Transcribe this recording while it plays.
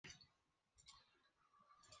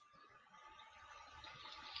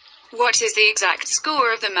What is the exact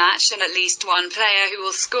score of the match and at least one player who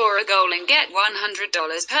will score a goal and get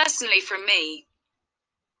 $100 personally from me?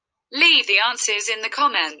 Leave the answers in the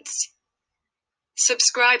comments.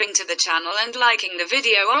 Subscribing to the channel and liking the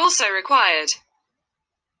video are also required.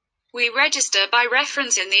 We register by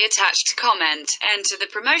reference in the attached comment. Enter the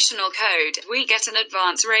promotional code. We get an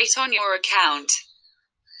advance rate on your account.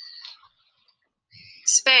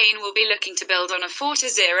 Spain will be looking to build on a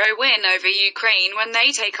 4-0 win over Ukraine when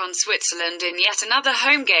they take on Switzerland in yet another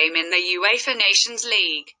home game in the UEFA Nations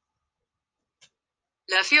League.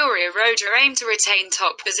 La Furia Roja aim to retain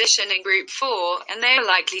top position in Group 4, and they are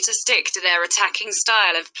likely to stick to their attacking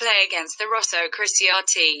style of play against the Rosso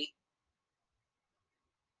Criciati.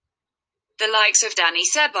 The likes of Dani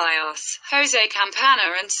Ceballos, Jose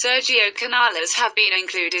Campana and Sergio Canales have been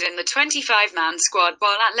included in the 25-man squad,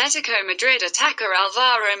 while Atletico Madrid attacker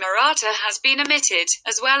Alvaro Morata has been omitted,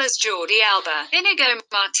 as well as Jordi Alba, Inigo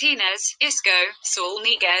Martinez, Isco, Saul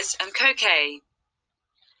Niguez, and Koke.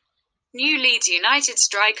 New Leeds United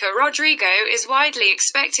striker Rodrigo is widely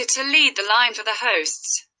expected to lead the line for the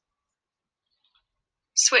hosts.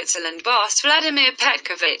 Switzerland boss Vladimir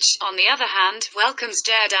Petkovic, on the other hand, welcomes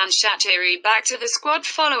Xherdan Shaqiri back to the squad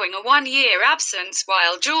following a one-year absence,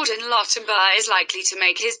 while Jordan Lottenba is likely to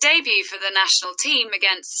make his debut for the national team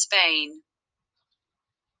against Spain.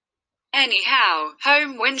 Anyhow,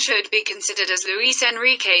 home win should be considered as Luis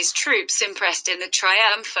Enrique's troops impressed in the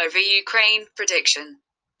triumph over Ukraine. Prediction: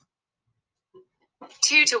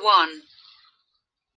 2-1.